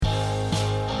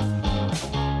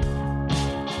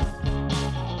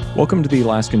Welcome to the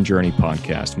Alaskan Journey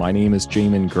podcast. My name is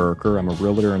Jamin Gurker. I'm a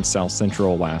realtor in South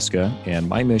Central Alaska, and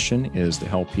my mission is to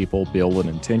help people build an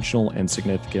intentional and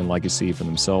significant legacy for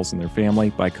themselves and their family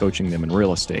by coaching them in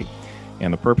real estate.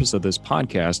 And the purpose of this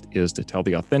podcast is to tell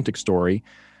the authentic story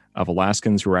of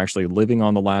Alaskans who are actually living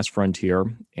on the last frontier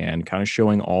and kind of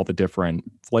showing all the different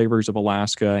flavors of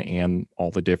Alaska and all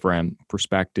the different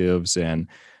perspectives and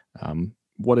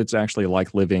what it's actually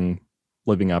like living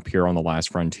up here on the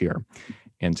last frontier.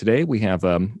 And today we have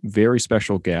a very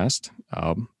special guest,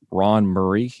 Ron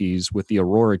Murray. He's with the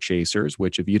Aurora Chasers,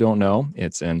 which if you don't know,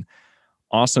 it's an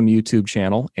awesome YouTube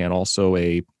channel and also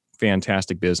a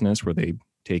fantastic business where they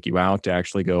take you out to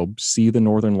actually go see the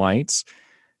Northern Lights.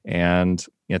 And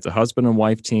it's a husband and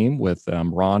wife team with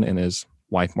Ron and his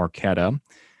wife, Marquetta.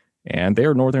 And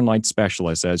they're Northern Lights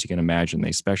specialists, as you can imagine.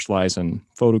 They specialize in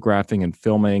photographing and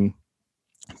filming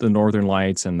the Northern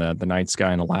Lights and the night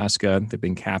sky in Alaska. They've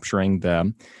been capturing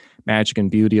the magic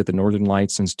and beauty of the Northern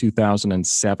Lights since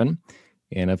 2007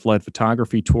 and have led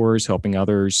photography tours, helping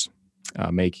others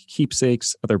make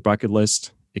keepsakes of their bucket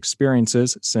list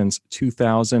experiences since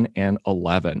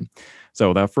 2011. So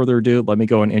without further ado, let me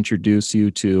go and introduce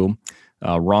you to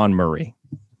Ron Murray.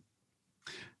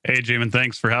 Hey, Jamin,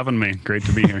 thanks for having me. Great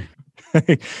to be here.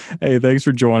 Hey, thanks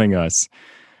for joining us.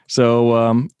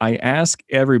 So I ask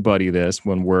everybody this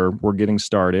when we're getting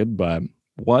started, but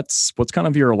what's kind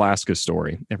of your Alaska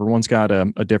story? Everyone's got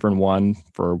a different one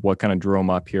for what kind of drew them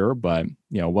up here, but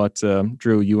what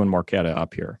drew you and Marquetta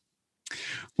up here?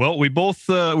 Well, we both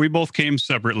came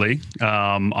separately.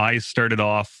 I started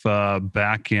off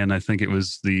back in, I think it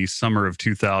was the summer of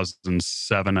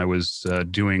 2007. I was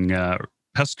doing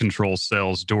pest control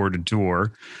sales door to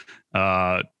door.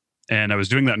 And I was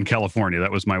doing that in California.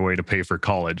 That was my way to pay for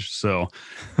college. So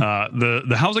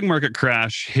the housing market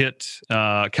crash hit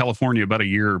California about a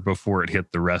year before it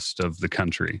hit the rest of the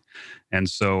country. And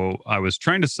so I was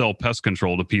trying to sell pest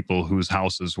control to people whose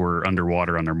houses were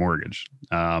underwater on their mortgage.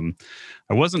 I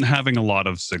wasn't having a lot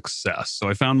of success. So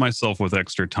I found myself with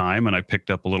extra time and I picked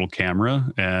up a little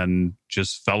camera and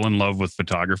just fell in love with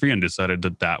photography and decided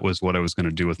that that was what I was going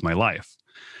to do with my life,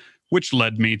 which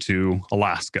led me to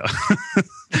Alaska.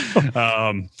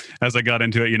 As I got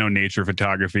into it, nature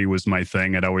photography was my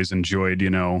thing. I'd always enjoyed,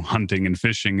 hunting and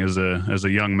fishing as a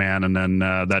young man. And then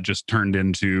that just turned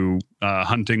into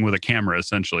hunting with a camera,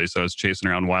 essentially. So I was chasing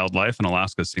around wildlife, and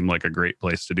Alaska seemed like a great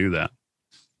place to do that.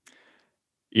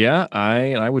 Yeah,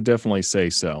 I would definitely say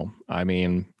so. I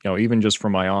mean, even just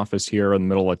from my office here in the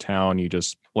middle of town, you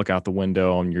just look out the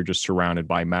window and you're just surrounded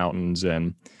by mountains,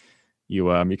 and you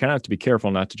kind of have to be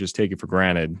careful not to just take it for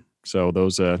granted. So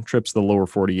those trips to the lower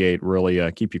 48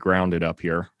 really keep you grounded up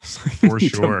here. For you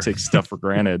sure. Don't take stuff for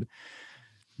granted.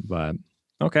 But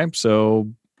okay,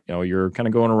 so you're kind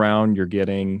of going around. You're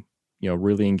getting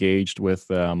really engaged with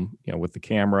with the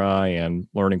camera and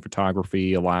learning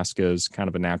photography. Alaska is kind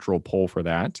of a natural pull for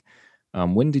that.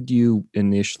 When did you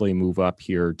initially move up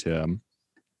here to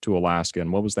Alaska,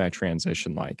 and what was that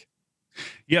transition like?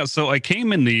 Yeah, so I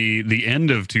came in the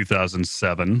end of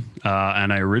 2007,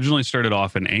 and I originally started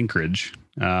off in Anchorage,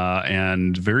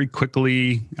 and very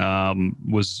quickly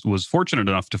was fortunate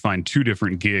enough to find two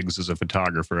different gigs as a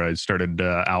photographer. I started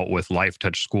out with Life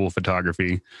Touch School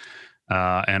Photography,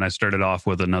 and I started off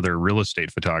with another real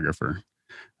estate photographer.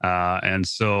 And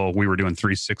so we were doing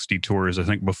 360 tours. I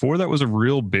think before that was a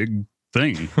real big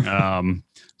thing.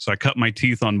 So I cut my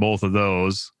teeth on both of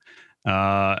those.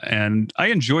 And I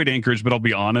enjoyed Anchorage, but I'll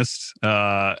be honest,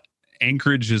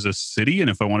 Anchorage is a city, and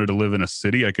if I wanted to live in a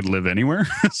city, I could live anywhere.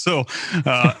 So,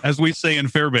 as we say in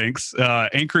Fairbanks,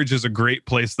 Anchorage is a great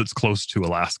place that's close to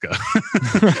Alaska.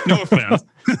 No offense.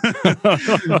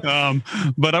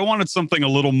 But I wanted something a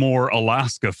little more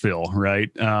Alaska feel, right?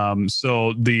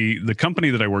 So the company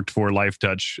that I worked for, Life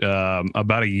Touch,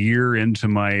 about a year into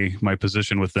my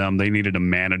position with them, they needed a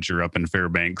manager up in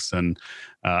Fairbanks, and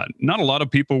not a lot of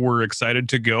people were excited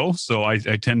to go. So I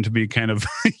tend to be kind of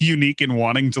unique in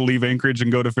wanting to leave Anchorage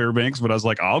and go to Fairbanks, but I was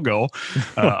like, I'll go.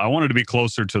 I wanted to be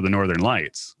closer to the Northern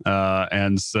Lights.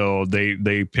 And so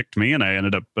they picked me, and I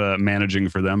ended up managing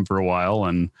for them for a while.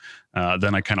 And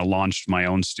then I kind of launched my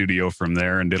own studio from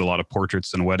there and did a lot of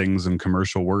portraits and weddings and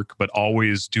commercial work, but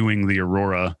always doing the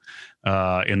Aurora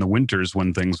in the winters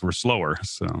when things were slower.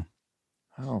 So,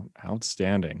 oh,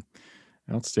 outstanding.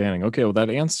 Outstanding. Okay, well, that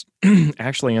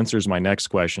actually answers my next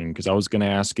question, because I was going to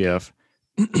ask if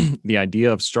the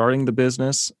idea of starting the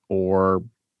business or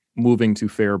moving to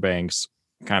Fairbanks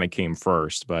kind of came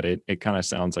first, but it kind of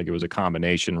sounds like it was a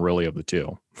combination really of the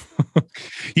two.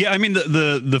 Yeah, I mean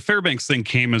the Fairbanks thing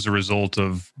came as a result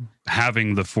of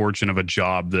having the fortune of a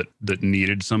job that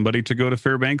needed somebody to go to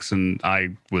Fairbanks, and I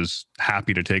was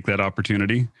happy to take that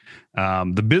opportunity.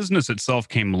 The business itself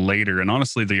came later, and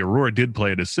honestly, the Aurora did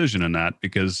play a decision in that,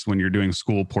 because when you're doing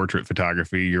school portrait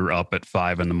photography, you're up at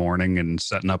 5 a.m. and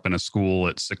setting up in a school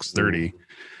at 6:30,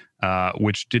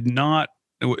 which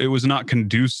it was not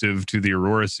conducive to the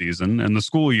Aurora season, and the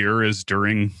school year is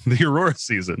during the Aurora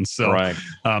season. So Right.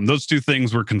 Those two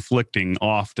things were conflicting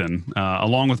often,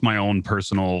 along with my own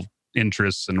personal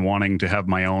interests and wanting to have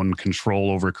my own control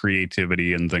over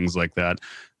creativity and things like that.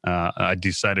 I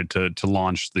decided to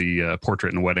launch the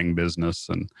portrait and wedding business,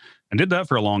 and did that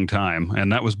for a long time.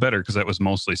 And that was better because that was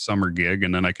mostly summer gig,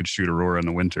 and then I could shoot Aurora in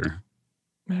the winter.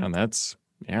 Man, that's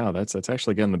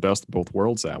actually getting the best of both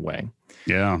worlds that way.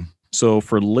 Yeah. So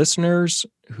for listeners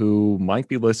who might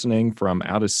be listening from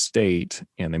out of state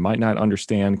and they might not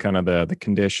understand kind of the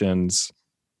conditions,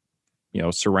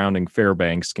 surrounding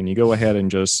Fairbanks, can you go ahead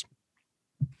and just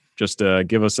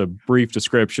give us a brief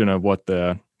description of what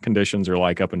the conditions are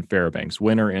like up in Fairbanks,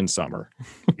 winter and summer?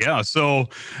 Yeah. So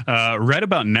right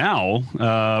about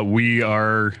now, we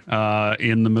are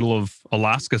in the middle of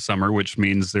Alaska summer, which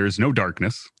means there's no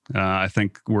darkness. I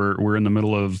think we're in the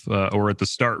middle of, or at the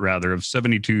start rather, of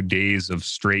 72 days of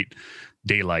straight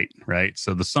daylight, right?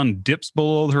 So the sun dips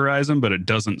below the horizon, but it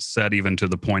doesn't set even to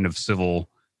the point of civil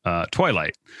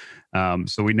twilight.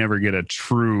 So we never get a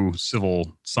true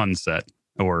civil sunset,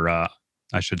 or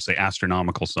I should say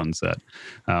astronomical sunset.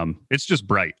 It's just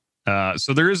bright.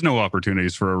 So there is no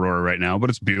opportunities for Aurora right now, but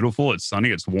it's beautiful. It's sunny.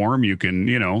 It's warm. You can,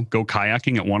 go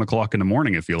kayaking at 1 o'clock in the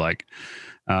morning if you like.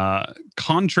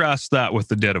 Contrast that with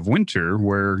the dead of winter,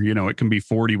 where, it can be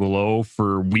 40 below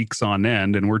for weeks on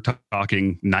end, and we're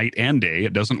talking night and day.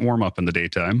 It doesn't warm up in the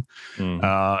daytime.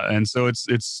 And so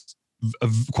it's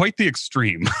quite the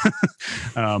extreme,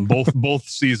 both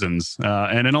seasons.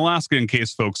 And in Alaska, in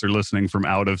case folks are listening from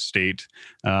out of state,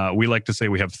 we like to say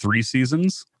we have 3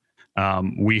 seasons.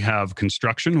 We have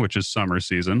construction, which is summer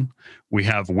season. We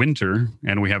have winter,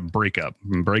 and we have breakup.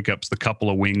 And breakup's the couple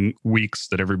of weeks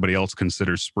that everybody else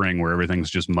considers spring, where everything's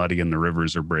just muddy and the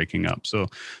rivers are breaking up. So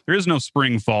there is no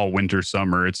spring, fall, winter,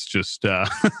 summer. It's just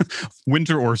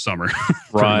winter or summer.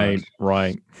 Right.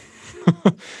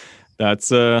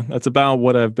 That's about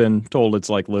what I've been told it's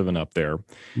like living up there.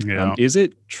 Yeah. Is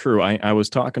it true? I was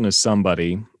talking to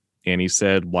somebody, and he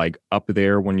said, like, up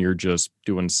there when you're just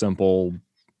doing simple,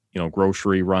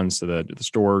 grocery runs to the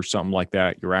store or something like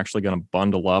that, you're actually going to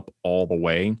bundle up all the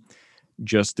way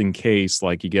just in case,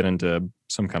 like, you get into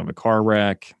some kind of a car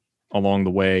wreck along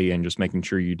the way, and just making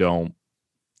sure you don't,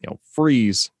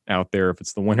 freeze out there if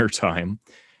it's the winter time.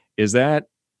 Is that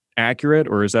accurate,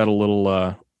 or is that a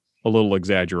little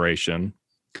exaggeration?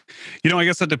 I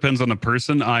guess that depends on the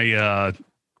person.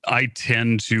 I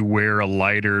tend to wear a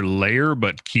lighter layer,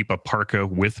 but keep a parka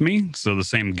with me. So the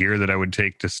same gear that I would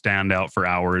take to stand out for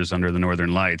hours under the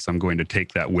northern lights, I'm going to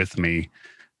take that with me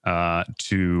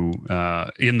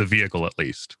in the vehicle, at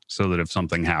least, so that if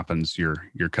something happens,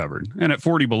 you're covered. And at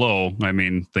 40 below, I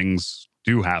mean, things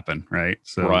do happen, right?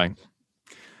 So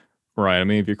Right. I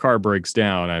mean, if your car breaks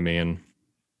down, I mean,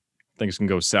 things can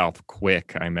go south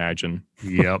quick, I imagine.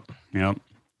 Yep.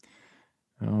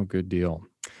 Oh, good deal.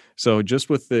 So just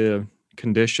with the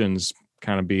conditions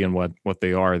kind of being what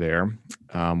they are there,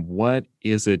 what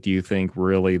is it, do you think,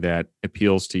 really that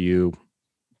appeals to you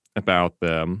about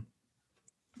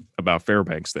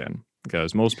Fairbanks then?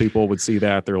 Because most people would see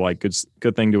that, they're like,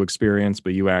 good thing to experience,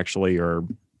 but you actually are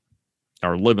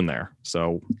living there.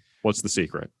 So what's the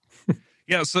secret?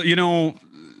 Yeah. So,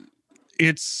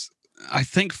 I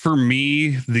think for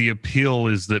me, the appeal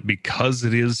is that because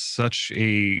it is such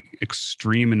a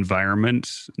extreme environment,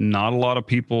 not a lot of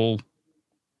people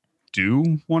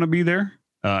do want to be there.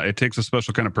 It takes a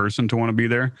special kind of person to want to be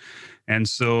there. And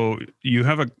so you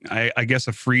have I guess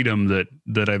a freedom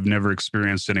that I've never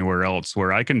experienced anywhere else,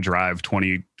 where I can drive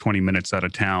 20 minutes out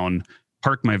of town,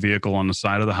 park my vehicle on the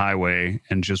side of the highway,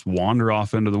 and just wander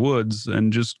off into the woods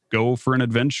and just go for an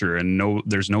adventure. And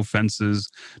there's no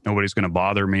fences. Nobody's going to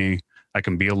bother me. I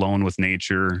can be alone with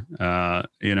nature.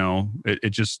 It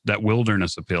just, that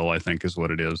wilderness appeal, I think, is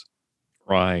what it is.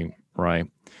 Right.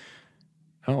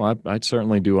 Oh, I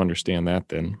certainly do understand that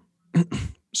then.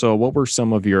 So what were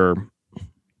some of your,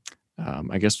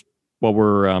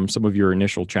 some of your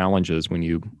initial challenges when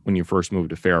you first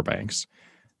moved to Fairbanks?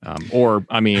 Or,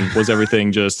 I mean, was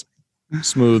everything just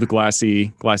smooth,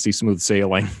 glassy, smooth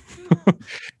sailing.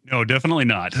 No, definitely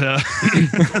not.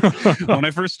 When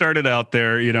I first started out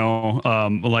there,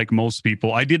 like most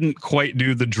people, I didn't quite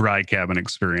do the dry cabin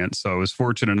experience. So I was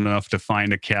fortunate enough to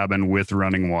find a cabin with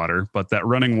running water, but that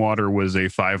running water was a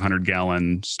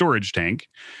 500-gallon storage tank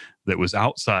that was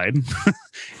outside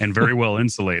and very well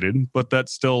insulated. But that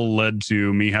still led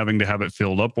to me having to have it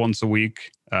filled up once a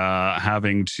week,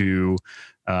 having to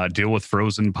deal with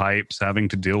frozen pipes, having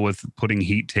to deal with putting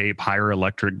heat tape, higher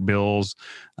electric bills,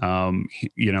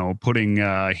 putting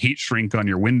heat shrink on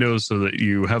your windows so that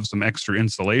you have some extra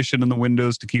insulation in the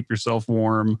windows to keep yourself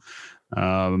warm.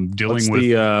 So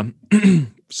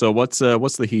what's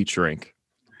the heat shrink?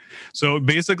 So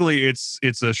basically, it's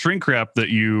a shrink wrap that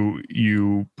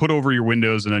you put over your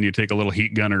windows, and then you take a little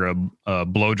heat gun or a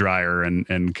blow dryer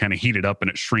and kind of heat it up, and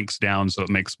it shrinks down, so it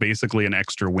makes basically an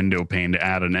extra window pane to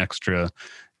add an extra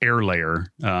air layer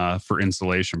for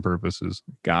insulation purposes.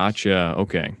 Gotcha.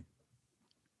 Okay.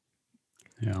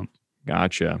 Yeah.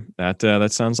 Gotcha.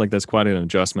 That sounds like that's quite an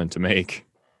adjustment to make.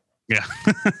 Yeah.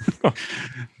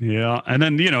 Yeah. And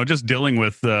then, just dealing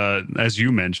with, as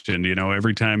you mentioned,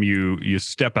 every time you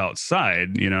step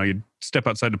outside, you step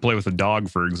outside to play with a dog,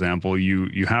 for example,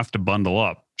 you have to bundle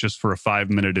up just for a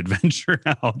 5-minute adventure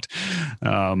out.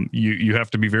 You have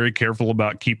to be very careful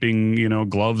about keeping,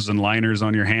 gloves and liners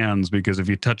on your hands, because if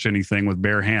you touch anything with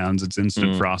bare hands, it's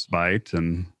instant frostbite.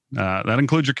 And that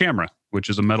includes your camera, which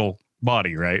is a metal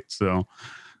body, right? So,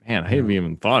 man, I haven't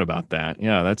even thought about that.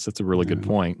 Yeah, that's a really good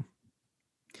point.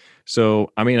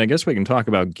 So, I mean, I guess we can talk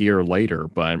about gear later,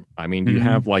 but I mean, do you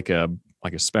have like a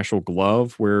special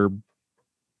glove where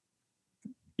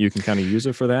you can kind of use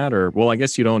it for that? Or, well, I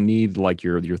guess you don't need like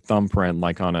your thumbprint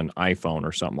like on an iPhone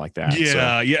or something like that.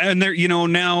 Yeah. Yeah. And there,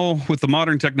 now with the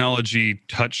modern technology,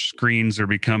 touch screens are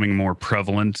becoming more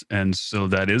prevalent. And so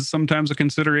that is sometimes a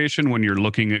consideration when you're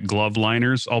looking at glove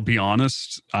liners. I'll be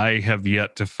honest, I have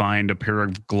yet to find a pair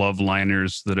of glove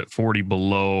liners that at 40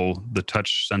 below, the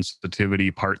touch sensitivity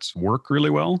parts work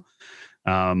really well.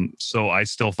 So I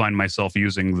still find myself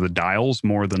using the dials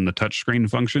more than the touchscreen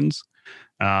functions.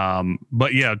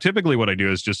 But yeah, typically what I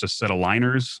do is just a set of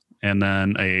liners and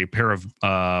then a pair of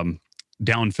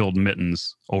down-filled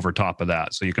mittens over top of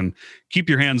that. So you can keep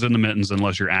your hands in the mittens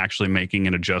unless you're actually making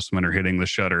an adjustment or hitting the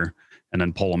shutter, and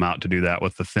then pull them out to do that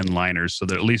with the thin liners so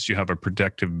that at least you have a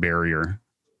protective barrier.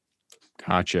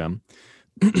 Gotcha.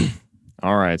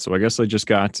 All right. So I guess I just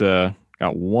got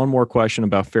one more question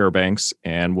about Fairbanks,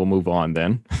 and we'll move on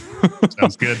then.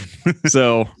 Sounds good.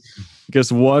 So, I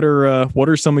guess what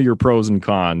are some of your pros and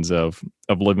cons of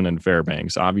living in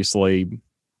Fairbanks? Obviously,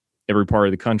 every part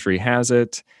of the country has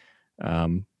it.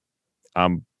 I'm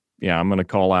going to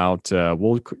call out.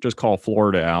 We'll just call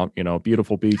Florida out.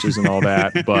 Beautiful beaches and all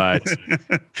that, but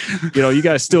you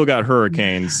guys still got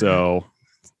hurricanes, so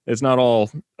it's not all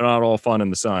fun in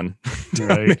the sun.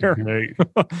 Right. Right.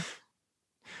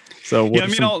 So yeah, I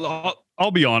mean,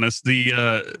 I'll be honest.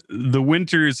 The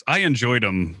winters, I enjoyed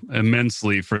them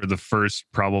immensely for the first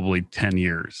probably 10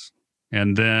 years.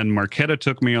 And then Marquetta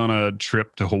took me on a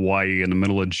trip to Hawaii in the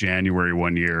middle of January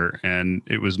one year. And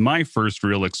it was my first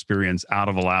real experience out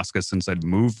of Alaska since I'd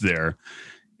moved there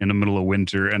in the middle of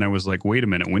winter. And I was like, wait a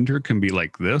minute, winter can be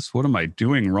like this? What am I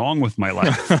doing wrong with my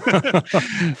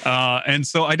life? And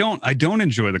so I don't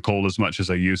enjoy the cold as much as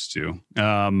I used to.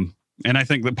 And I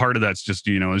think that part of that's just,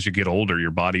 as you get older,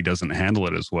 your body doesn't handle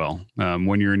it as well.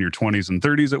 When you're in your 20s and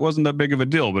 30s, it wasn't that big of a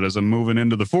deal. But as I'm moving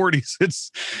into the 40s,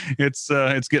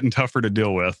 it's getting tougher to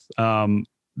deal with.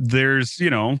 There is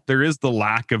the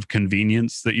lack of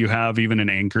convenience that you have even in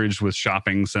Anchorage with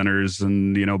shopping centers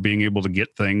and, being able to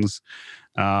get things.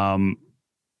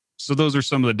 So those are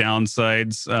some of the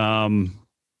downsides.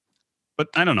 But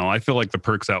I don't know. I feel like the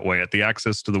perks outweigh it. The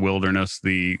access to the wilderness,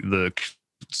 the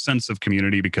sense of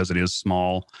community because it is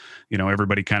small,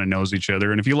 everybody kind of knows each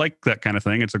other. And if you like that kind of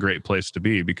thing, it's a great place to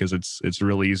be because it's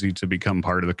really easy to become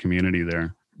part of the community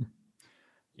there.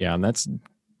 Yeah. And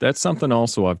that's something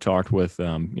also I've talked with,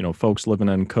 folks living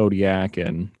in Kodiak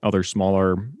and other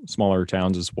smaller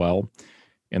towns as well.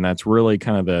 And that's really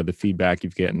kind of the feedback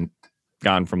you've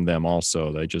gotten from them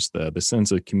also. That just the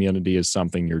sense of community is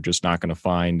something you're just not going to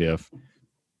find if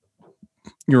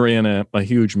you're in a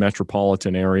huge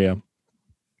metropolitan area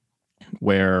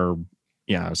where,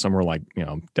 somewhere like,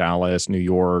 Dallas, New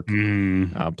York,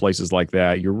 places like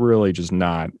that, you're really just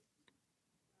not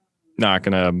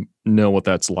going to know what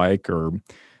that's like. Or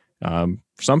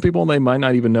some people, they might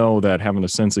not even know that having a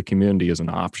sense of community is an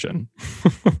option.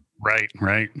 Right.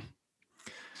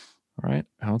 All right.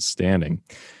 Outstanding.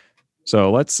 So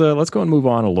let's go and move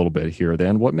on a little bit here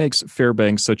then. What makes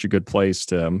Fairbanks such a good place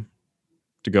to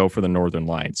to go for the Northern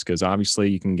Lights? Because obviously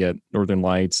you can get Northern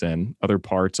Lights in other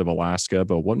parts of Alaska,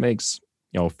 but what makes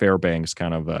Fairbanks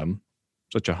kind of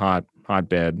such a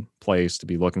hotbed place to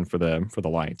be looking for the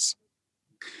lights?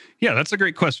 Yeah, that's a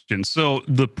great question. So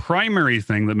the primary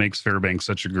thing that makes Fairbanks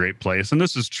such a great place, and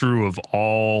this is true of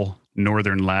all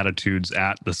northern latitudes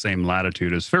at the same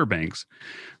latitude as Fairbanks,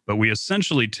 but we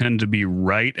essentially tend to be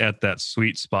right at that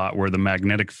sweet spot where the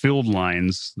magnetic field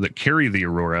lines that carry the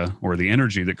aurora, or the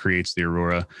energy that creates the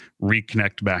aurora,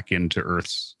 reconnect back into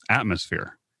Earth's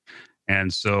atmosphere.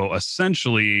 And so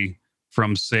essentially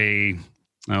from, say,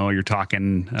 you're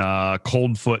talking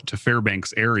Coldfoot to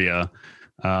Fairbanks area,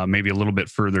 maybe a little bit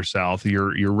further south,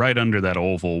 you're right under that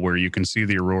oval where you can see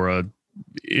the aurora,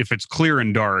 if it's clear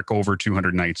and dark, over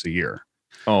 200 nights a year.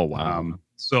 Oh, wow.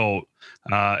 So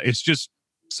it's just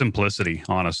simplicity.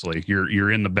 Honestly,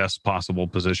 you're in the best possible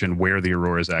position where the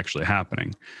aurora is actually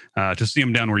happening. To see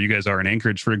them down where you guys are in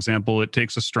Anchorage, for example, it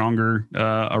takes a stronger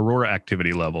aurora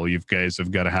activity level. You guys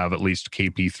have got to have at least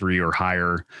KP3 or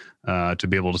higher to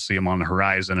be able to see them on the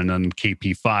horizon, and then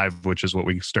KP5, which is what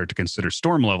we start to consider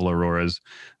storm level auroras,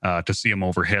 to see them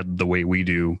overhead the way we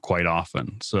do quite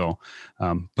often. So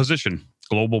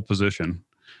global position.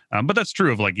 But that's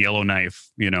true of like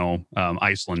Yellowknife,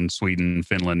 Iceland, Sweden,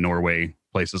 Finland, Norway,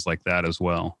 places like that as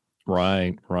well.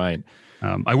 Right.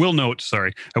 I will note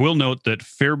that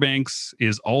Fairbanks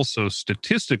is also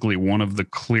statistically one of the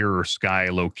clearer sky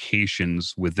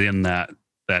locations within that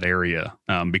area,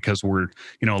 because we're,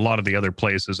 a lot of the other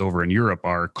places over in Europe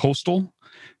are coastal,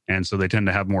 and so they tend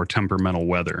to have more temperamental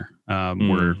weather.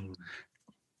 Where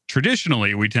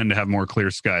traditionally we tend to have more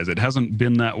clear skies. It hasn't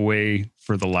been that way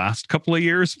for the last couple of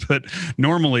years, but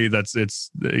normally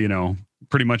it's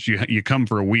pretty much you come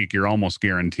for a week, you're almost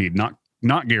guaranteed,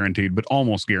 not guaranteed, but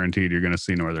almost guaranteed you're going to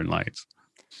see Northern Lights.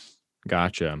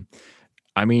 Gotcha.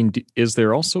 I mean, is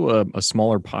there also a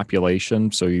smaller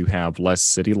population, so you have less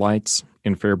city lights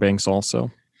in Fairbanks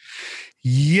also?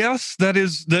 Yes, that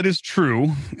is true.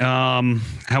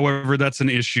 However, that's an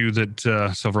issue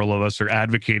that several of us are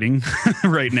advocating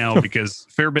right now, because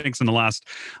Fairbanks in the last,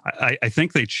 I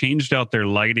think they changed out their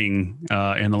lighting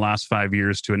in the last 5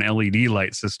 years to an LED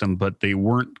light system, but they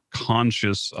weren't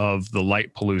conscious of the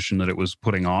light pollution that it was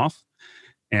putting off.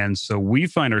 And so we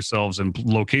find ourselves in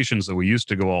locations that we used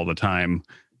to go all the time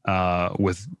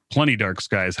with plenty dark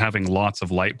skies, having lots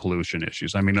of light pollution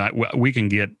issues. I mean, we can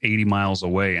get 80 miles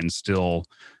away and still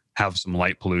have some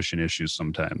light pollution issues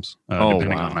sometimes,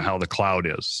 depending on how the cloud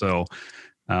is. So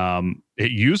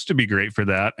it used to be great for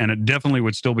that, and it definitely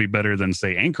would still be better than,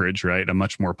 say, Anchorage, right? A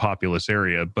much more populous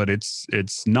area, but it's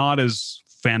not as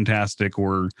fantastic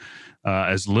or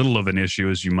as little of an issue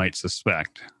as you might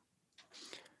suspect.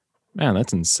 Man,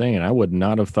 that's insane. I would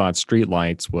not have thought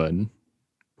streetlights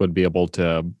would be able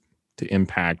to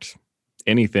impact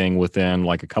anything within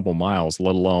like a couple miles,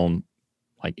 let alone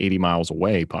like 80 miles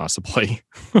away, possibly.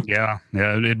 Yeah.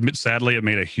 Sadly, it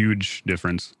made a huge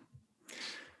difference.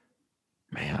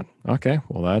 Man. Okay.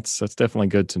 Well, that's definitely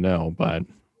good to know. But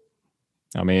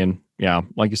I mean, yeah,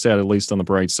 like you said, at least on the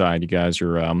bright side, you guys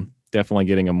are definitely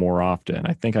getting them more often.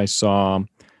 I think I saw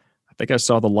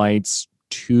the lights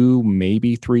 2,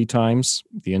 maybe 3 times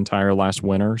the entire last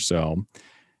winter. So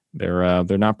they're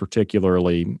not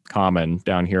particularly common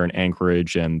down here in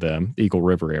Anchorage and the Eagle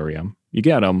River area. You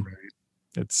get them.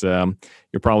 It's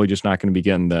you're probably just not going to be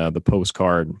getting the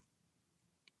postcard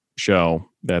show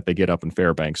that they get up in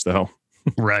Fairbanks, though.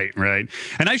 Right.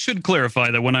 And I should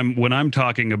clarify that when I'm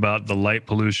talking about the light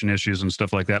pollution issues and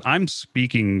stuff like that, I'm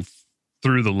speaking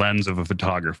through the lens of a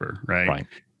photographer, right?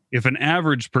 If an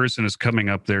average person is coming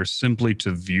up there simply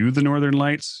to view the Northern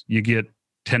Lights, you get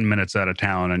 10 minutes out of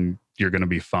town and you're going to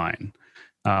be fine.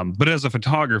 But as a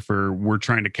photographer, we're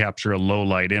trying to capture a low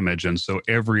light image. And so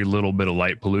every little bit of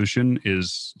light pollution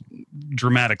is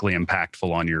dramatically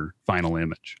impactful on your final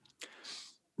image.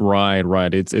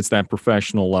 Right. It's that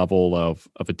professional level of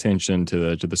attention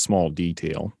to the small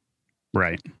detail.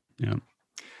 Right. Yeah.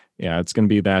 Yeah. It's going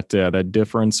to be that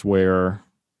difference where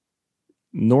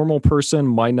normal person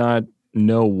might not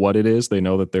know what it is. They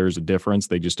know that there's a difference.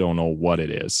 They just don't know what it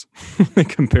is. They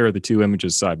compare the two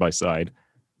images side by side.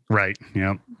 Right.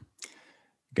 Yeah.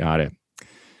 Got it.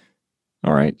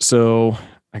 All right. So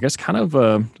I guess kind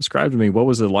of describe to me, what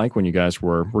was it like when you guys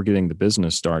were getting the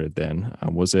business started then?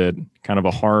 Was it kind of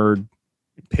a hard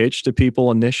pitch to people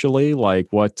initially? Like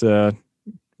what,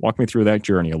 walk me through that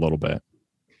journey a little bit.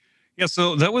 Yeah,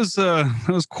 so that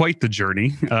was quite the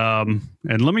journey. And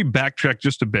let me backtrack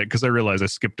just a bit, because I realized I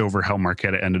skipped over how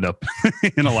Marketta ended up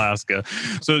in Alaska.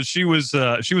 So she was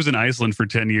in Iceland for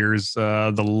 10 years,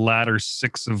 the latter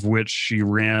 6 of which she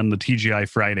ran the TGI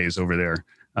Fridays over there.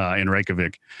 in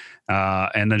Reykjavik.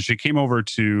 And then she came over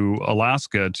to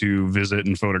Alaska to visit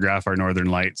and photograph our Northern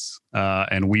Lights.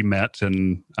 And we met,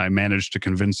 and I managed to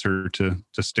convince her to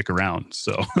stick around.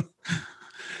 So,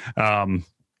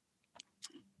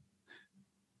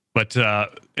 but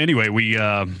anyway, we,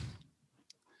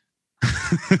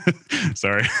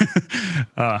 sorry.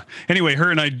 Anyway, her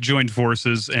and I joined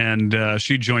forces, and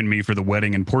she joined me for the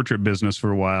wedding and portrait business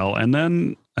for a while. And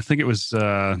then I think it was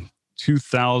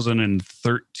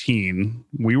 2013.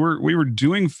 We were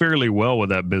doing fairly well with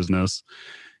that business.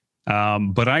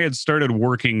 But I had started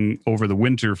working over the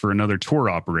winter for another tour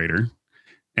operator.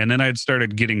 And then I had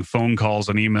started getting phone calls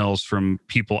and emails from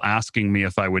people asking me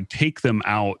if I would take them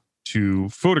out to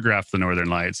photograph the Northern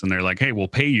Lights. And they're like, hey, we'll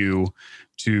pay you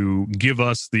to give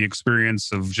us the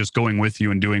experience of just going with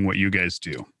you and doing what you guys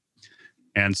do.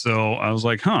 And so I was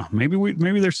like,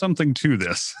 maybe there's something to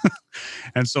this.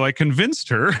 And so I convinced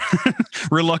her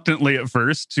reluctantly at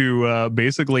first to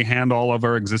basically hand all of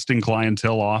our existing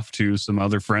clientele off to some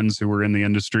other friends who were in the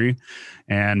industry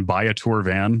and buy a tour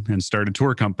van and start a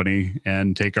tour company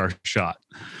and take our shot.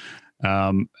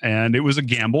 And it was a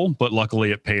gamble, but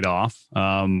luckily it paid off.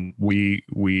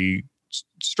 We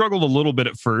struggled a little bit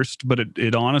at first, but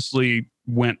it honestly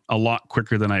went a lot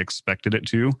quicker than I expected it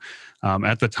to.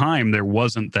 At the time, there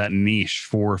wasn't that niche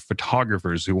for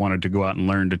photographers who wanted to go out and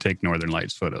learn to take Northern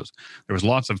Lights photos. There was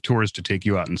lots of tours to take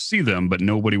you out and see them, but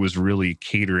nobody was really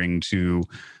catering to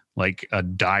like a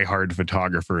diehard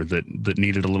photographer that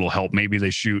needed a little help. Maybe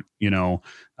they shoot,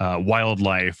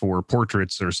 wildlife or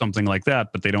portraits or something like that,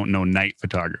 but they don't know night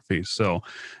photography. So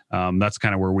that's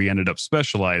kind of where we ended up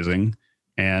specializing.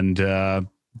 And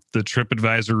the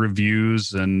TripAdvisor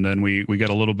reviews, and then we got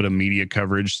a little bit of media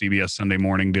coverage. CBS Sunday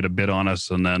Morning did a bit on us,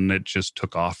 and then it just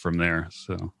took off from there.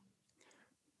 So,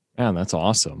 man, that's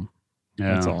awesome.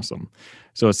 Yeah, that's awesome.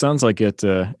 So it sounds like it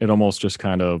almost just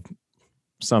kind of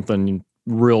something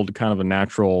real, kind of a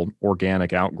natural,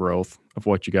 organic outgrowth of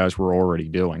what you guys were already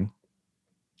doing.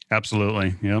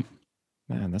 Absolutely. Yep.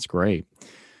 Man, that's great.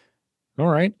 All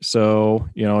right. So,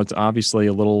 it's obviously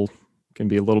can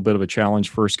be a little bit of a challenge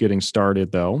first getting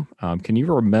started, though. Can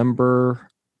you remember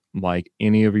like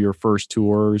any of your first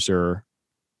tours or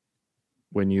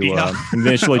when you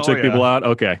initially took people out?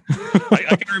 Okay.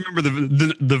 I can remember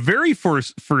the very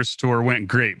first tour went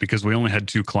great because we only had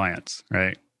 2 clients,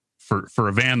 right? For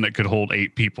a van that could hold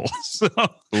 8 people. So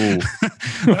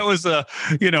that was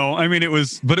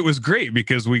it was great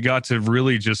because we got to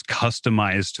really just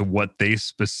customize to what they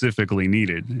specifically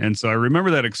needed. And so I remember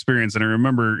that experience. And I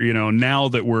remember, now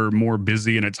that we're more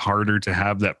busy and it's harder to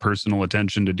have that personal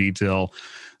attention to detail,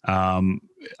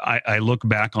 I look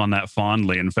back on that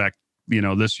fondly. In fact,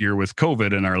 this year with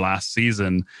COVID in our last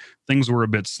season, things were a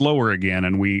bit slower again.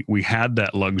 And we had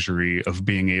that luxury of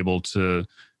being able to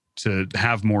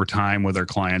have more time with our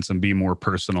clients and be more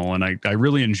personal. And I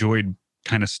really enjoyed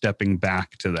kind of stepping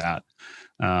back to that.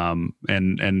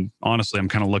 And honestly, I'm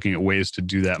kind of looking at ways to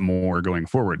do that more going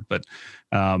forward. But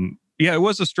it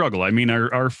was a struggle. I mean,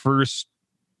 our first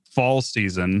fall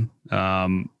season,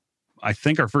 I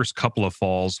think our first couple of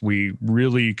falls, we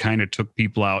really kind of took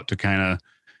people out to kind of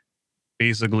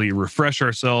basically refresh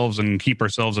ourselves and keep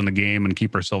ourselves in the game and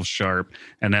keep ourselves sharp.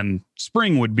 And then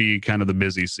spring would be kind of the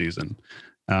busy season.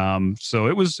 So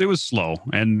it was slow,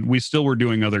 and we still were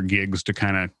doing other gigs to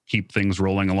kind of keep things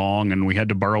rolling along. And we had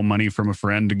to borrow money from a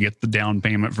friend to get the down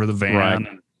payment for the van. Right.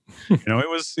 And, it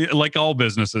was like all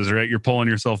businesses, right? You're pulling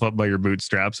yourself up by your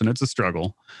bootstraps, and it's a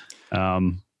struggle.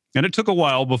 And it took a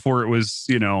while before it was,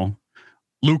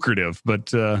 lucrative,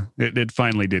 but it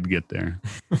finally did get there.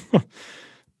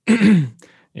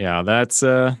 Yeah, that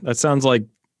sounds like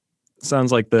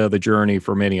the journey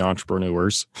for many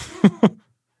entrepreneurs.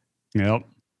 Yep.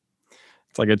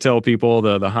 It's like I tell people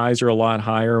the highs are a lot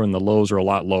higher and the lows are a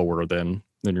lot lower than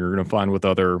you're going to find with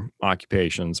other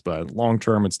occupations. But long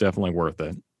term, it's definitely worth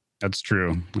it. That's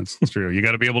true. That's true. You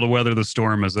got to be able to weather the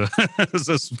storm as a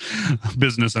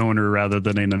business owner rather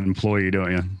than an employee,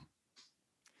 don't you?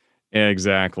 Yeah,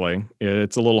 exactly.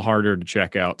 It's a little harder to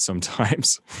check out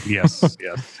sometimes. Yes.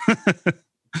 Yes.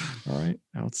 All right.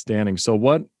 Outstanding. So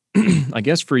what, I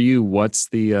guess for you, what's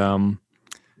the,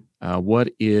 what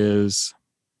is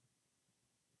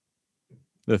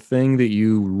the thing that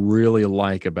you really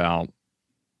like about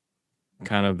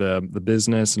kind of the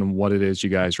business and what it is you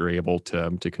guys are able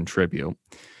to contribute?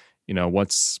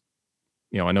 What's,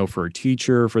 I know for a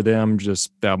teacher, for them,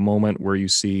 just that moment where you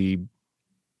see,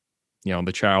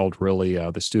 the child really,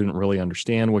 the student really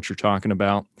understand what you're talking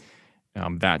about.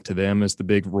 That to them is the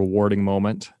big rewarding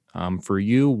moment. For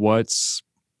you, what's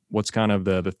kind of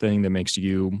the thing that makes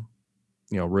you,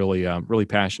 really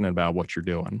passionate about what you're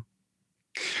doing?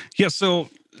 Yeah, so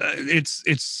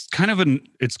it's kind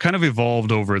of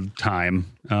evolved over time.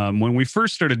 When we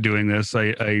first started doing this,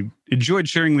 I enjoyed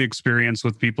sharing the experience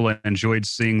with people. I enjoyed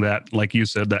seeing that, like you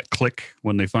said, that click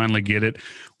when they finally get it,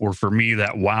 or for me,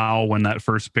 that wow when that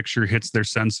first picture hits their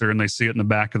sensor and they see it in the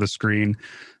back of the screen.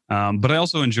 But I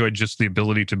also enjoyed just the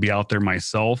ability to be out there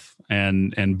myself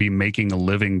and be making a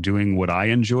living doing what I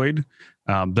enjoyed.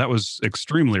 That was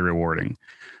extremely rewarding.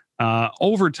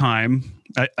 Over time,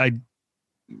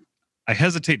 I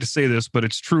hesitate to say this, but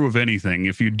it's true of anything.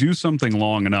 If you do something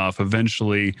long enough,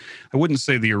 eventually, I wouldn't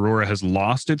say the Aurora has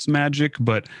lost its magic,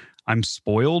 but I'm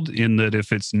spoiled in that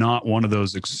if it's not one of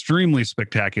those extremely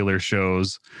spectacular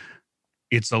shows,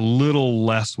 it's a little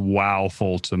less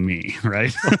wowful to me,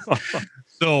 right?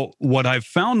 So what I've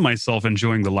found myself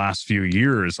enjoying the last few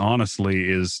years, honestly,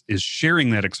 is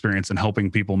sharing that experience and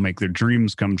helping people make their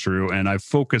dreams come true. And I've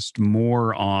focused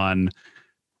more on,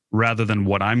 rather than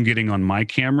what I'm getting on my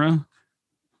camera,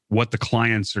 what the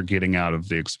clients are getting out of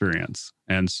the experience.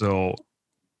 And so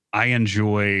I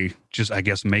enjoy just, I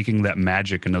guess, making that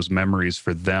magic and those memories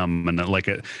for them. And like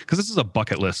it, because this is a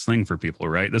bucket list thing for people,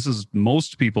 right? This is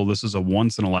most people, this is a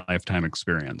once in a lifetime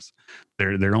experience.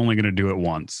 They're only going to do it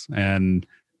once. And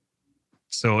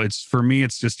so it's, for me,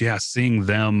 it's just, yeah, seeing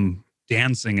them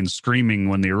dancing and screaming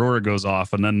when the Aurora goes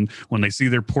off. And then when they see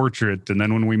their portrait, and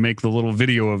then when we make the little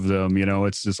video of them, you know,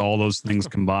 it's just all those things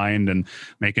combined, and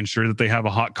making sure that they have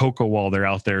a hot cocoa while they're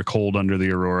out there cold under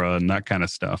the Aurora and that kind of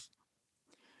stuff.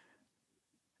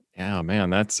 Yeah, man,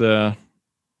 that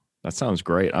sounds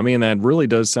great. I mean, that really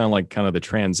does sound like kind of the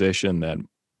transition that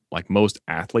like most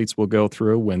athletes will go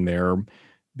through when they're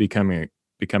becoming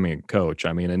a coach.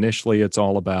 I mean, initially it's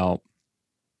all about,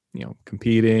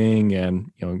 competing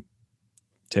and,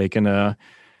 taking what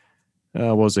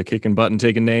was it, kicking butt and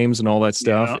taking names and all that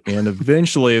stuff. Yeah. And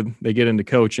eventually they get into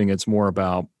coaching. It's more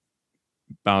about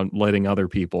letting other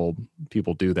people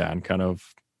do that and kind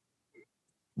of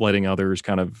letting others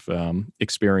kind of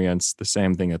experience the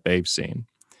same thing that they've seen.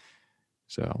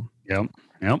 So, yep.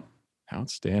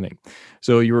 Outstanding.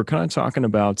 So you were kind of talking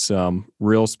about some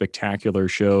real spectacular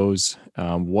shows.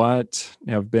 What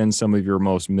have been some of your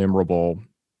most memorable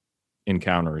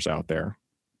encounters out there?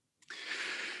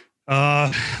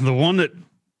 The one that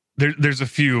there's a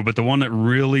few, but the one that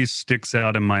really sticks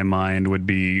out in my mind would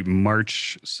be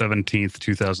March 17th,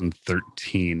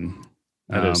 2013.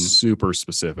 That is super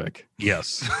specific.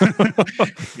 Yes.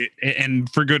 And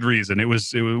for good reason.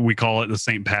 We call it the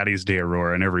St. Patty's Day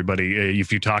Aurora, and everybody,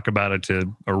 if you talk about it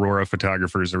to Aurora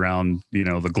photographers around,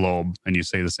 the globe, and you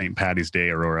say the St. Patty's Day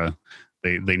Aurora,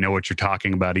 they know what you're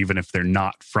talking about, even if they're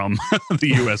not from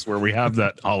the US where we have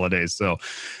that holiday. So,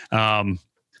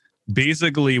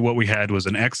 basically what we had was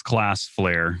an X-class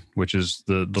flare, which is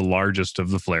the largest of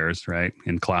the flares, right,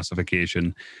 in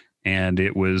classification. And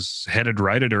it was headed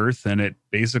right at Earth, and it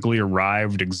basically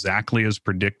arrived exactly as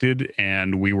predicted,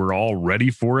 and we were all ready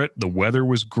for it. The weather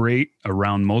was great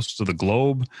around most of the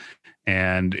globe,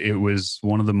 and it was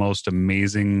one of the most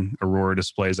amazing Aurora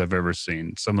displays I've ever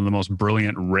seen. Some of the most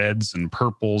brilliant reds and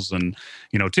purples, and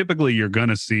typically you're going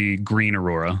to see green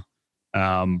Aurora,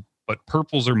 but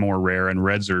purples are more rare, and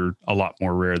reds are a lot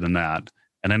more rare than that.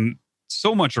 And then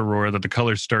so much Aurora that the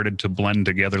colors started to blend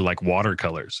together like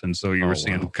watercolors. And so you were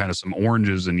seeing kind of some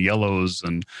oranges and yellows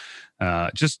and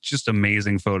just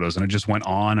amazing photos. And it just went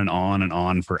on and on and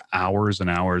on for hours and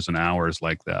hours and hours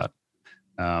like that,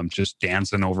 just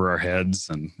dancing over our heads.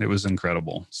 And it was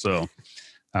incredible. So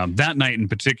that night in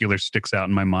particular sticks out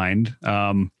in my mind.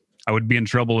 I would be in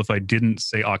trouble if I didn't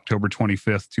say October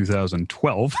 25th,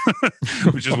 2012,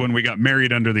 which is when we got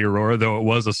married under the Aurora, though it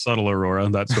was a subtle Aurora.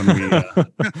 That's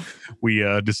when we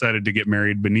decided to get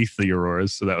married beneath the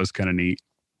Auroras. So that was kind of neat.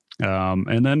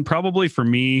 And then probably for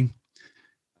me,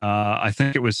 I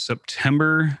think it was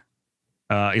September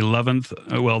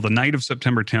 11th. Well, the night of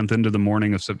September 10th into the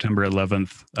morning of September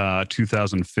 11th,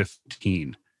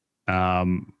 2015.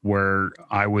 Where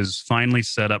I was finally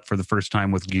set up for the first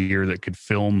time with gear that could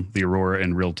film the Aurora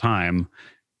in real time,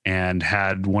 and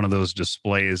had one of those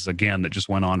displays again that just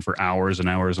went on for hours and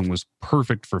hours and was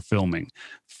perfect for filming.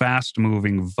 Fast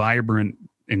moving, vibrant,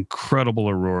 incredible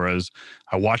Auroras.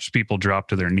 I watched people drop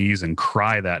to their knees and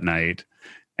cry that night.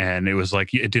 And it was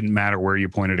like, it didn't matter where you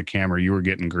pointed a camera, you were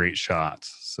getting great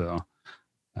shots. So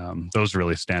those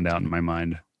really stand out in my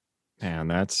mind. Man,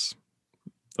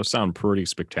 those sound pretty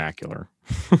spectacular.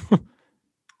 It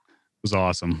was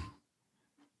awesome.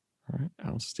 All right.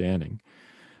 Outstanding.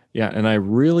 Yeah. And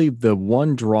the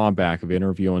one drawback of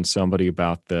interviewing somebody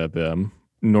about the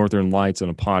Northern Lights on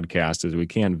a podcast is we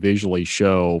can't visually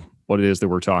show what it is that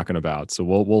we're talking about. So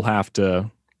we'll have to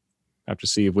have to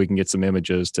see if we can get some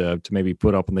images to maybe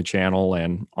put up on the channel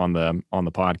and on the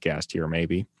podcast here,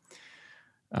 maybe.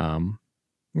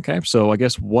 Okay, so I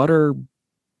guess what are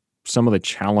some of the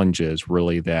challenges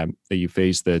really that you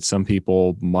face that some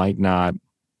people might not,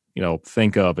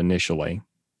 think of initially?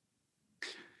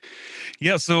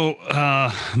 Yeah. So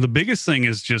the biggest thing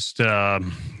is just,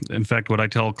 in fact, what I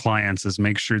tell clients is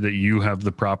make sure that you have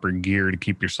the proper gear to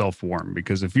keep yourself warm.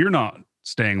 Because if you're not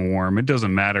staying warm, it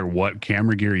doesn't matter what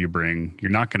camera gear you bring,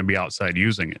 you're not going to be outside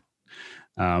using it.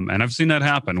 And I've seen that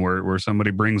happen where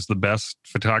somebody brings the best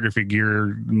photography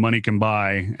gear money can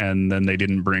buy, and then they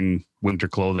didn't bring winter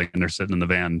clothing, and they're sitting in the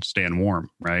van staying warm,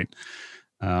 right?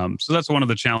 So that's one of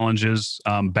the challenges.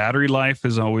 Battery life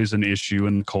is always an issue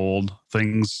in the cold.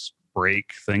 Things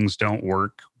break, things don't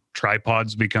work,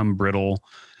 tripods become brittle.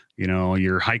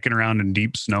 You're hiking around in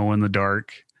deep snow in the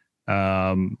dark.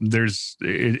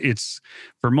 It's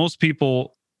for most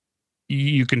people,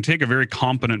 you can take a very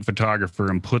competent photographer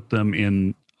and put them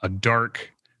in a dark,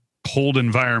 cold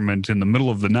environment in the middle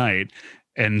of the night,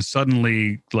 and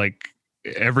suddenly like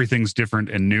everything's different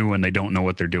and new and they don't know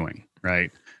what they're doing, right?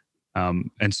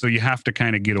 And so you have to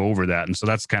kind of get over that. And so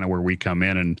that's kind of where we come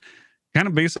in and kind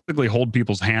of basically hold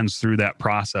people's hands through that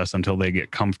process until they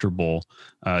get comfortable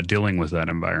dealing with that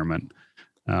environment.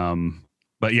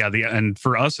 But yeah, and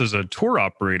for us as a tour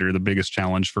operator, the biggest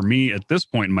challenge for me at this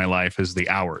point in my life is the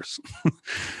hours.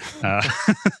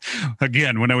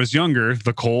 Again, when I was younger,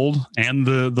 the cold and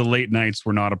the late nights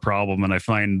were not a problem. And I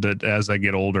find that as I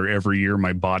get older, every year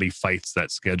my body fights that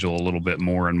schedule a little bit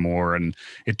more and more. And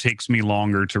it takes me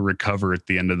longer to recover at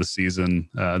the end of the season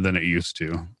than it used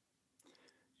to.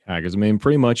 Yeah, because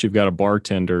pretty much you've got a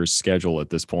bartender's schedule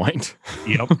at this point.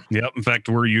 Yep. In fact,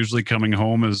 we're usually coming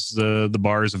home as the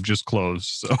bars have just closed.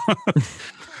 So.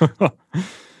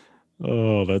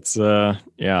 Oh, that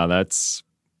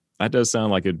does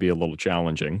sound like it'd be a little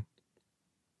challenging.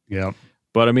 Yeah.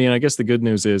 But I guess the good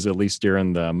news is at least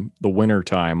during the winter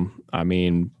time,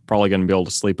 probably going to be able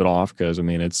to sleep it off because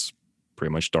it's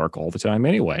pretty much dark all the time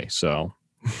anyway. So.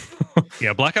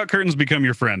 Yeah, blackout curtains become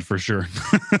your friend for sure.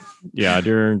 Yeah,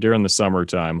 during the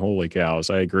summertime, holy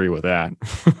cows, I agree with that.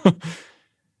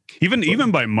 Even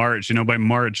by March, by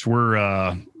March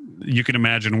we're you can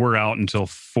imagine we're out until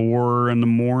 4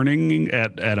 a.m.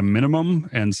 at a minimum,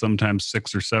 and sometimes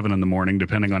 6 or 7 a.m,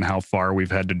 depending on how far we've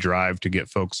had to drive to get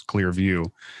folks clear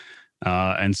view.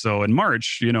 And so in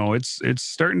March, it's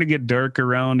starting to get dark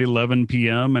around 11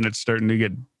 p.m. and it's starting to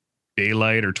get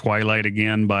daylight or twilight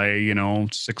again by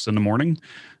 6 a.m.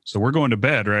 So we're going to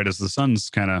bed right as the sun's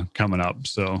kind of coming up.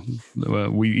 So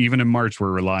we even in March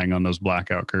we're relying on those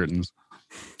blackout curtains.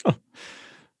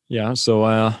 Yeah.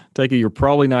 So take it you're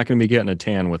probably not going to be getting a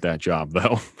tan with that job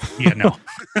though. Yeah, no,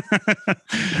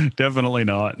 definitely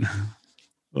not.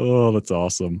 Oh, that's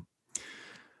awesome.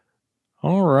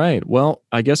 All right. Well,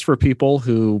 I guess for people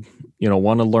who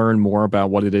want to learn more about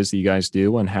what it is that you guys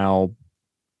do and how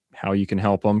you can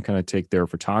help them kind of take their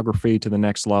photography to the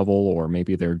next level, or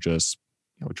maybe they're just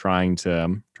trying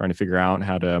to figure out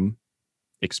how to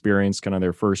experience kind of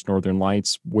their first Northern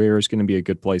Lights, where is going to be a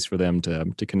good place for them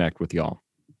to connect with y'all?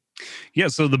 Yeah,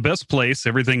 so the best place,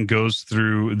 everything goes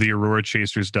through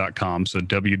theaurorachasers.com. So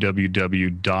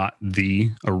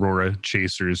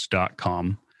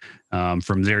www.theaurorachasers.com.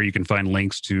 From there, you can find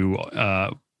links to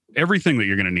everything that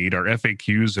you're going to need. Our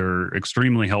FAQs are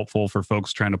extremely helpful for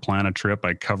folks trying to plan a trip.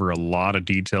 I cover a lot of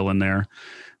detail in there.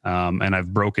 And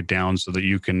I've broke it down so that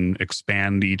you can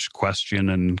expand each question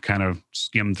and kind of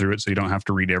skim through it so you don't have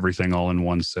to read everything all in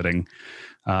one sitting.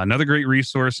 Another great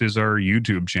resource is our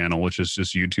YouTube channel, which is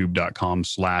just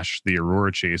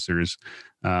youtube.com/theaurorachasers.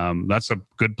 That's a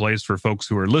good place for folks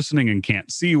who are listening and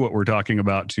can't see what we're talking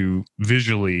about to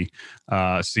visually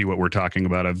see what we're talking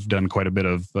about. I've done quite a bit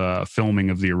of filming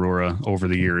of the aurora over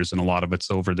the years, and a lot of it's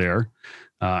over there,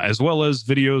 as well as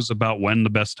videos about when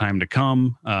the best time to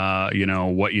come,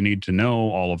 what you need to know,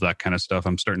 all of that kind of stuff.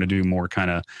 I'm starting to do more kind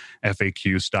of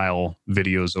FAQ style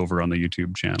videos over on the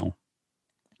YouTube channel.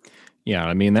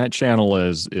 Yeah, that channel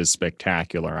is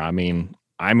spectacular. I'm in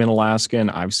Alaska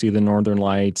and I've seen the Northern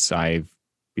Lights. I've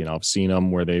seen them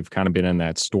where they've kind of been in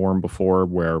that storm before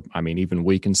where, even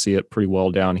we can see it pretty well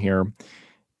down here.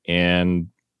 And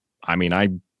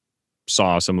I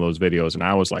saw some of those videos and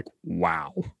I was like,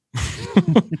 wow,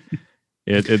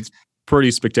 it's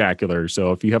pretty spectacular.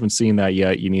 So if you haven't seen that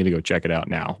yet, you need to go check it out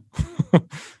now.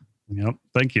 Yep.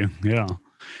 Thank you. Yeah.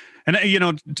 And,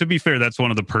 to be fair, that's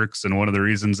one of the perks and one of the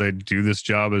reasons I do this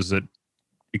job is that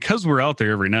because we're out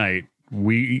there every night,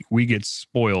 we get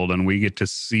spoiled and we get to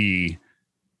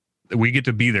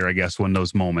be there, I guess, when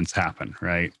those moments happen,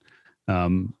 right?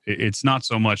 It's not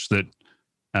so much that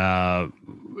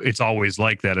it's always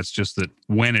like that. It's just that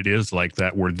when it is like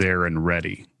that, we're there and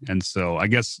ready. And so I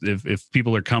guess if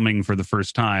people are coming for the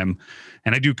first time,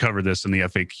 and I do cover this in the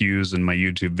FAQs and my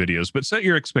YouTube videos, but set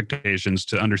your expectations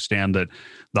to understand that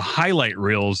the highlight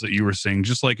reels that you were seeing,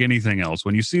 just like anything else,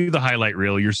 when you see the highlight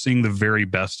reel, you're seeing the very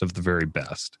best of the very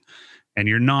best. And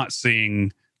you're not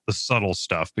seeing the subtle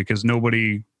stuff because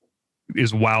nobody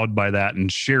is wowed by that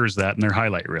and shares that in their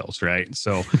highlight reels, right?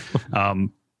 So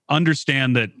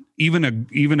understand that even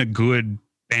a good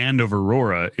band of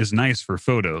aurora is nice for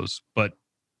photos, but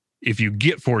if you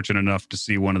get fortunate enough to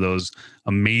see one of those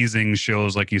amazing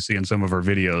shows like you see in some of our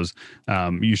videos,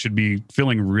 you should be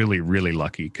feeling really, really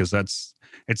lucky, because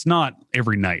it's not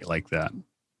every night like that.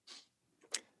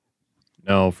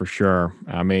 No, for sure.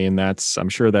 I mean, I'm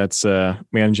sure that's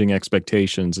managing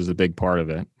expectations is a big part of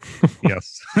it.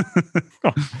 Yes.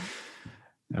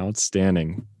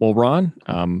 Outstanding. Well, Ron,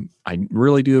 I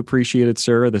really do appreciate it,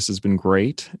 sir. This has been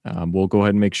great. We'll go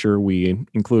ahead and make sure we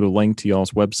include a link to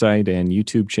y'all's website and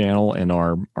YouTube channel and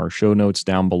our show notes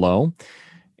down below.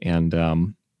 And,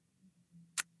 other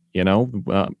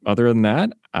than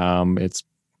that, it's,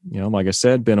 like I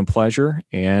said, been a pleasure.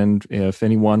 And if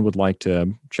anyone would like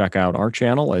to check out our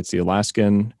channel, it's the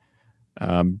Alaskan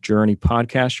Journey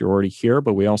Podcast. You're already here,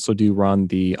 but we also do run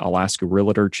the Alaska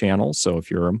Realtor channel. So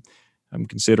if you're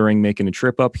considering making a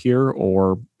trip up here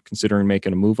or considering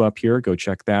making a move up here, go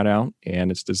check that out.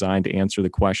 And it's designed to answer the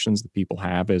questions that people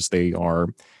have as they are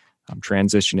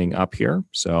transitioning up here.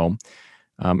 So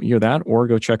either that, or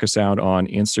go check us out on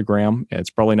Instagram. It's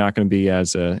probably not going to be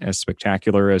as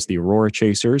spectacular as the Aurora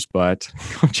Chasers, but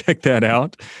go check that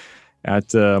out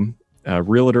at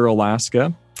Realtor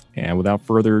Alaska. And without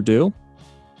further ado,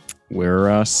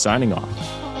 we're signing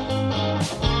off.